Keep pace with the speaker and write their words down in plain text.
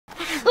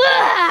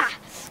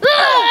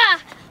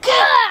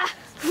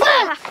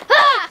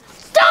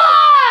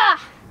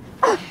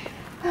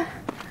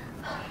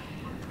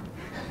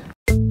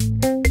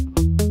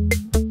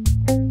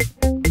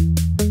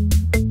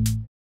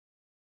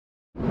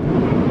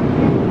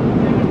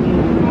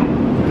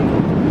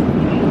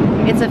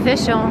It's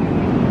official.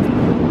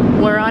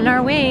 We're on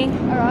our way.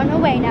 We're on our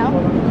way now.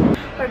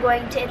 We're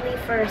going to Italy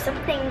for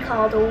something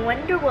called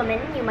Wonder Woman.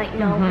 You might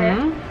know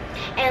her.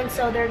 And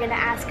so they're gonna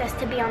ask us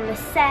to be on the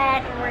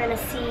set, and we're gonna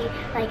see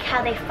like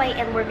how they fight,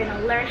 and we're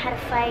gonna learn how to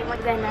fight. We're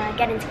gonna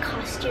get into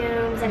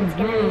costumes, and it's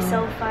gonna be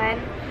so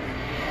fun.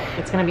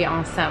 It's gonna be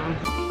awesome.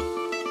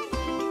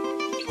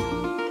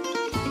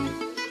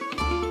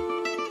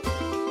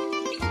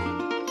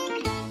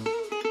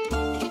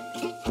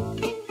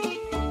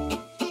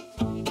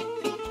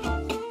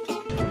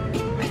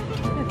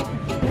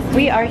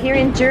 We are here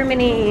in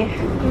Germany.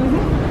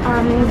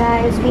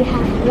 Guys, we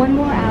have 1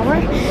 more hour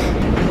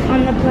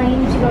on the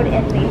plane to go to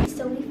Italy.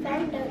 So we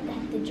found out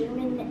that the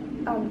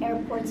German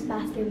airport's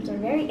bathrooms are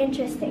very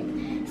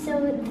interesting. So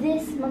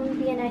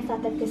Mommy and I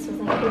thought that this was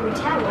like a paper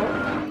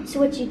towel. So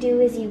what you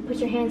do is you put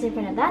your hands in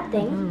front of that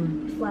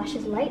thing,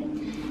 flashes light,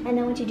 and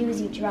then what you do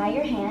is you dry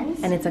your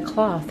hands. And it's a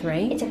cloth,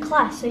 right? It's a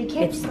cloth, so you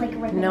can't just like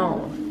rip it out.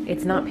 No,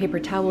 it's not paper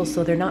towels,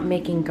 so they're not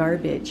making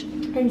garbage.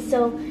 And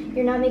so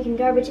you're not making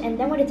garbage, and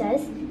then what it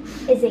does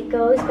is it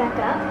goes back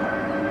up,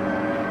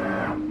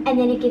 and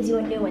then it gives you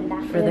a new one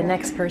back For the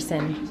next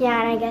person.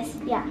 Yeah, and I guess,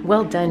 yeah.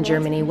 Well done,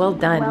 Germany, well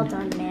done. Well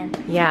done, man.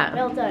 Yeah.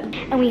 Well done.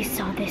 And we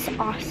saw this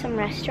awesome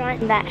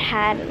restaurant that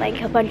had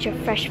like a bunch of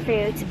fresh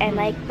fruits and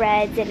like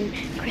breads and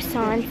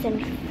croissants,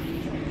 and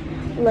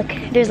look,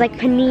 there's like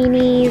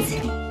paninis.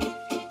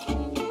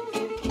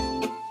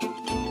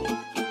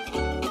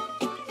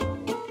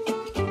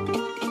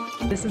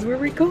 This is where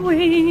we're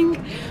going.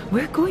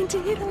 We're going to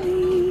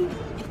Italy.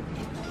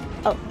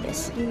 Oh,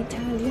 this.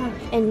 Italia.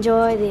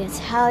 Enjoy the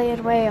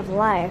Italian way of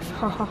life.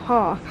 Ha ha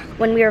ha.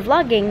 When we were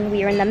vlogging,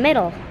 we were in the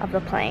middle of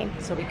the plane.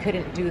 So we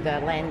couldn't do the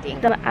landing.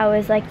 So I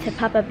was like to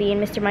Papa B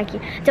and Mr. Monkey,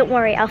 don't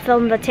worry, I'll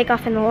film the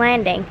takeoff and the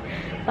landing.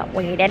 But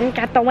we didn't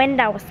get the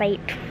window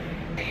seat.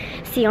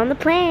 See you on the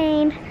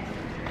plane.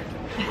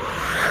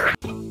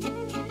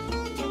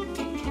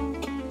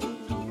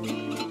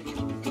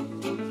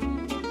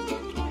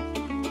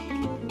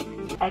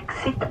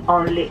 Exit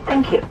only.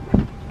 Thank you.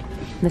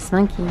 Miss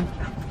Monkey.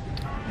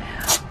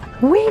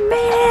 We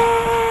made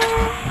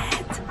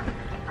it!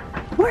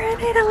 We're in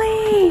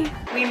Italy!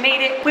 We made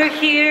it. We're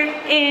here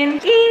in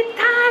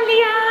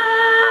Italia!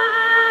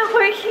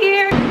 We're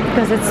here!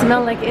 Does it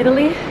smell like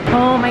Italy?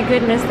 Oh my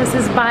goodness, this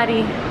is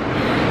Bari.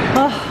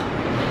 Oh,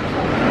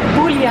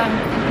 Puglia.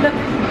 Look,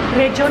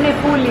 Regione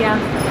Puglia.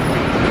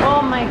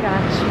 Oh my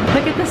gosh.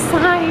 Look at the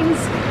signs.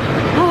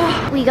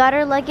 Oh. We got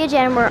our luggage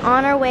and we're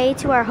on our way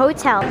to our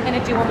hotel. What I'm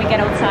gonna do when we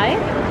get outside,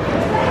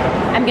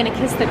 I'm gonna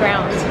kiss the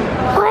ground.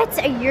 What?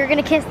 You're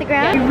gonna kiss the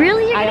ground? Yeah.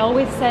 Really? I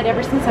always said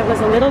ever since I was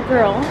a little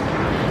girl,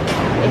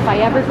 if I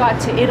ever got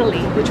to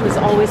Italy, which was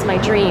always my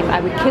dream,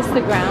 I would kiss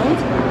the ground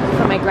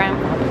for my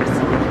grandfathers.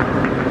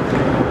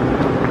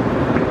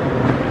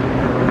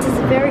 This is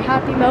very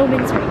happy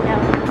moments right now.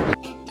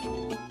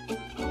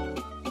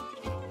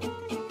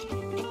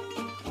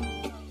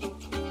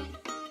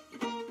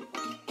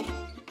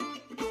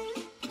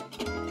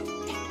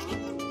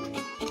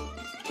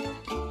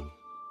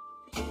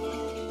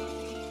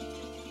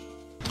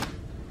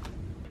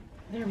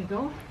 There we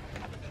go.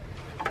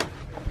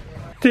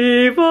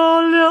 Ti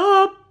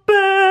voglio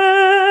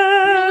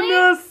bene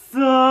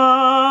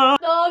assai.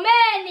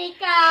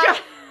 Domenica!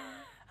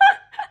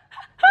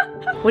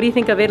 What do you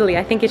think of Italy?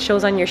 I think it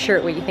shows on your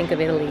shirt what you think of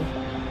Italy.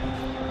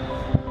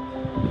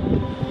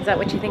 Is that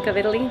what you think of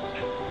Italy?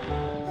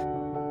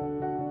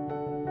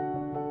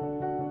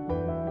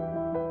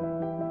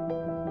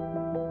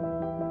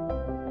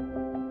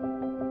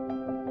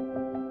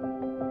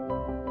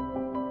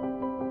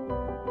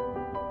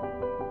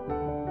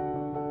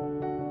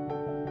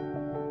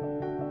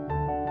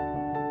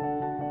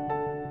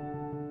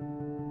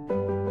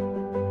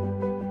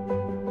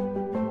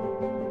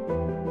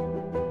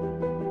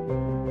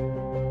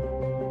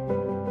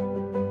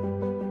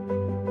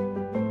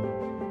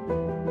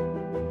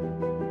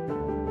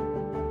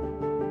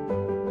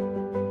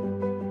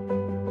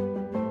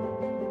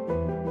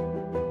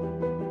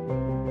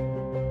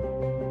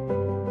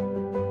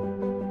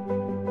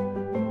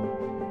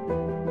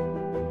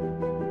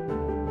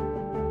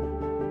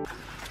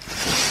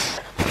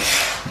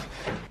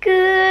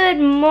 Good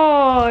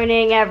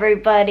morning,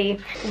 everybody.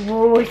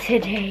 Whoa,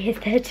 today is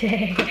the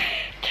day.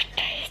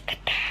 Today is the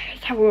day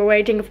that we're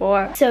waiting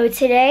for. So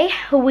today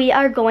we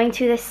are going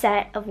to the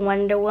set of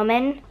Wonder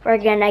Woman. We're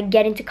gonna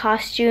get into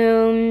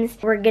costumes.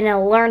 We're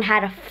gonna learn how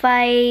to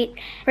fight.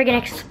 We're gonna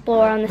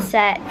explore on the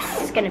set.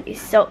 It's gonna be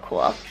so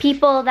cool.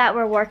 People that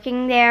were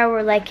working there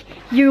were like,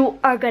 you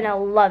are gonna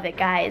love it,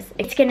 guys.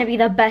 It's gonna be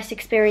the best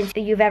experience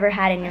that you've ever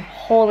had in your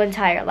whole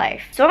entire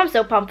life. So I'm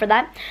so pumped for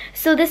that.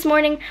 So this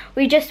morning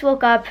we just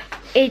woke up.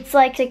 It's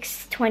like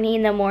 6:20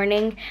 in the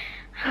morning.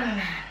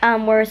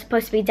 We're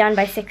supposed to be done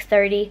by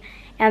 6:30,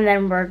 and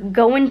then we're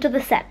going to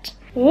the set.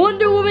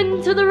 Wonder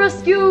Woman to the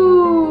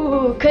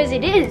rescue! Cause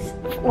it is.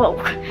 Whoa,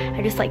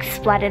 I just like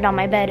splatted on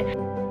my bed.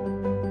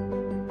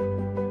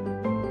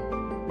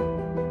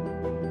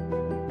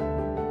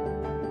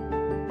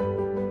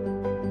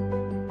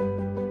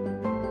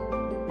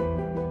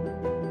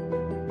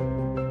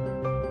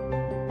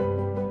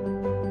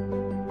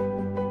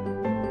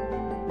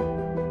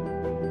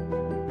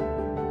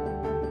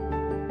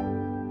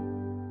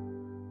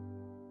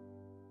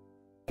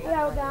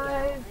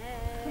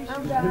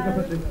 Hi.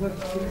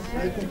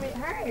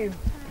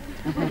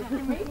 Nice to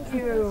meet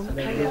you. I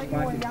thought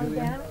you were young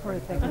Dan for a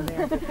second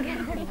there.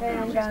 Hey,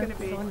 I'm Dan.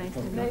 So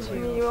nice to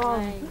meet you all.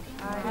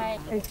 Hi.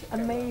 It's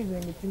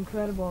amazing. It's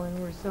incredible, and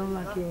we're so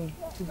lucky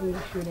to do the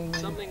shooting in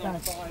such a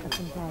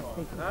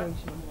fantastic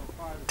location.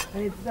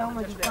 And it's so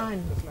much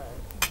fun.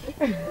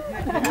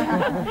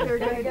 You're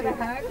gonna get a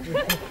hug?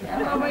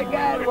 Oh my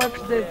God! Watch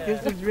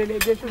this.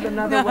 This is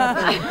another one.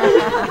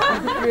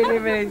 It's really,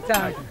 really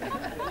tough.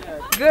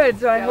 Good.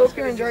 So I hope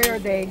you enjoy your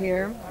day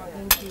here.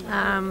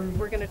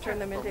 We're going to turn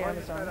them into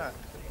Amazon.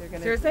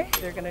 Seriously?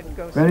 They're going to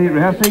go. Ready,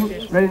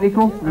 rehearsing? Ready,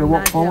 Nico? We're going to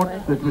walk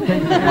forward. It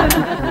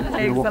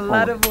takes a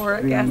lot of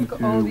work. 3, Ask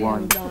 2, all the 1.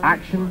 Amazons.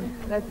 Action.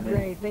 That's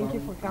great. Thank you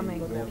for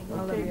coming.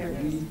 All of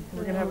you.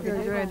 We're going to have a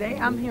good day.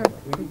 I'm here.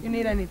 If you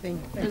need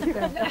anything, just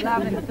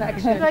love and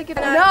affection.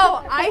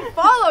 No, I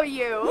follow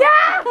you.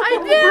 Yeah, I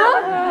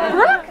do.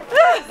 Brooke?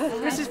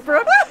 This is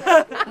Brooke?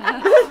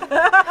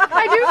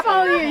 I do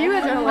follow you. You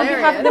guys are hilarious. On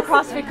behalf of the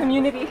CrossFit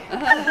community.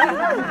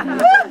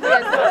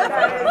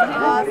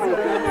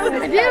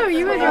 I do.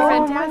 You guys are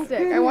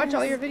fantastic. I watch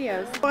all your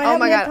videos. Oh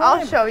my God,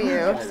 I'll show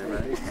you.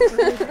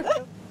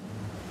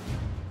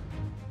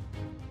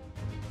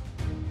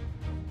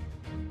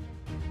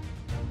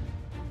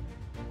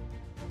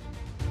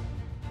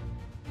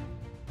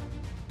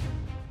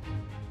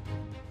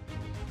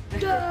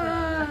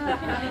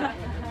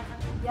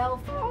 Yell.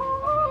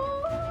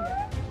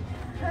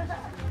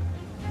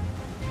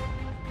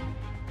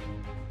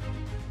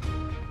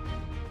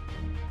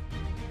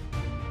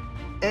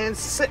 And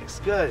 6.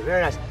 Good.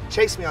 Very nice.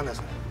 Chase me on this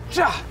one.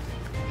 Ja,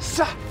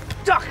 sa,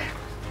 duck.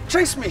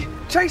 Chase me.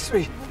 Chase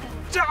me.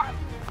 Ja.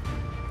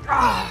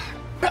 Ah.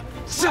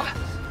 Sa,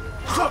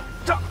 sa,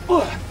 duck.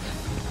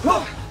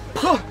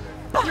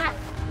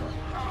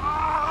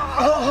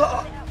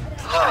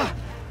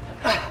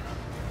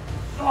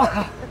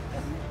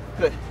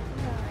 Good.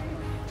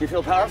 Do you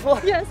feel powerful?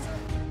 Yes.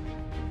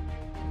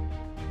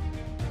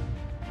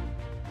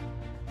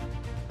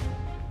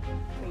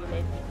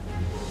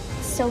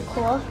 So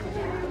cool.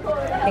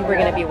 I think we're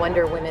gonna be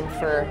Wonder Women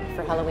for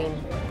Halloween.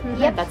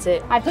 Yep. That's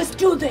it. Let's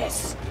do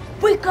this.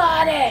 We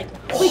got it.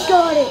 We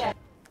got it.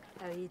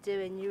 How are you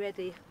doing? You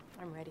ready?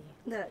 I'm ready.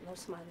 No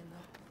smiling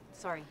though.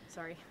 Sorry.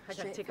 I gotta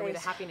Straight take away the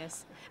face.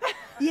 happiness.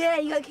 Yeah,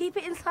 you gotta keep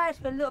it inside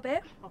for a little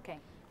bit, Okay.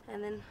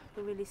 and then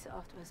we'll release it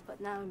afterwards. But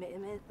now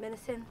we're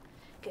menacing,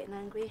 getting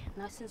angry,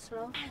 nice and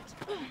slow.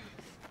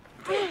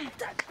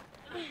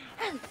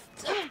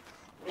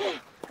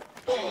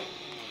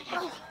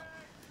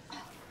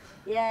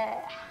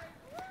 Yeah.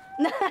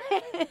 Nice.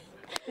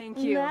 Thank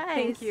you. Nice.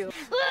 Thank you.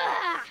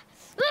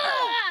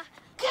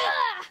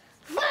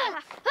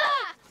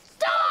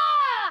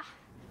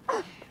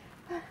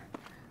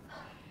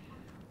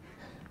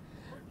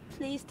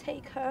 Please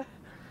take her.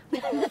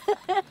 Good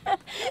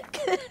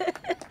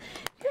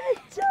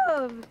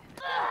job.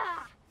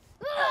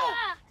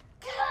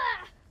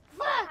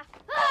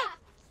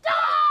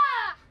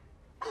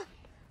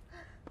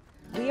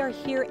 We are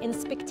here in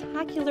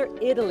spectacular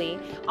Italy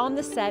on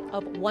the set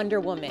of Wonder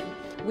Woman.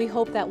 We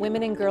hope that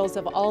women and girls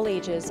of all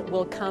ages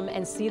will come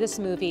and see this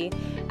movie,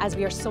 as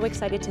we are so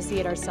excited to see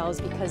it ourselves,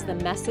 because the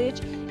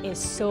message is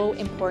so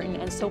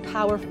important and so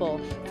powerful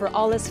for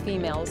all us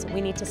females.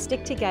 We need to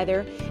stick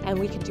together, and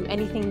we can do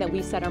anything that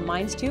we set our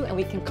minds to, and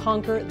we can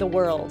conquer the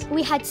world.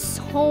 We had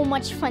so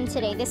much fun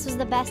today. This was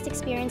the best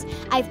experience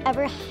I've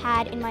ever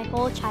had in my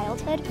whole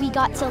childhood. We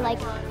got to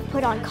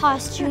put on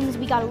costumes,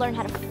 we got to learn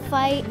how to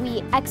fight,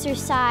 we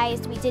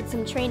exercised, we did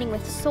some training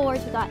with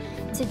swords, we got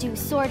to do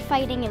sword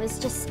fighting. It was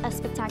just a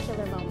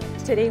spectacular moment.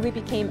 Today we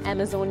became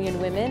Amazonian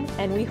women,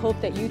 and we hope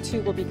that you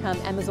too will become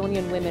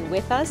Amazonian women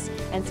with us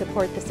and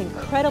support this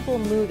incredible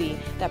movie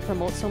that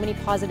promotes so many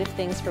positive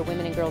things for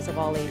women and girls of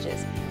all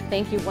ages.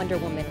 Thank you, Wonder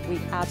Woman. We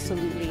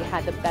absolutely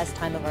had the best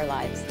time of our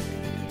lives.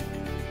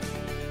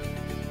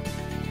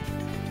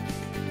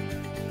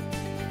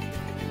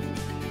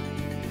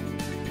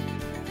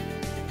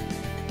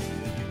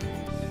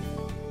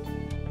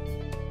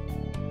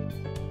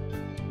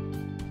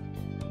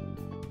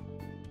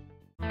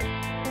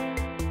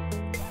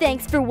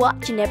 Thanks for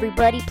watching,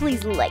 everybody.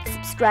 Please like,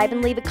 subscribe,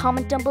 and leave a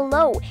comment down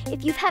below.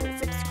 If you haven't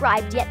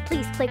subscribed yet,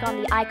 please click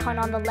on the icon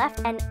on the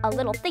left and a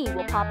little thingy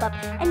will pop up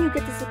and you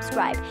get to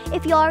subscribe.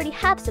 If you already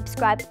have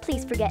subscribed,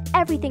 please forget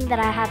everything that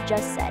I have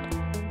just said.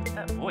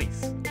 That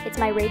voice. It's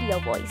my radio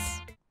voice.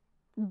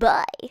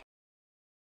 Bye.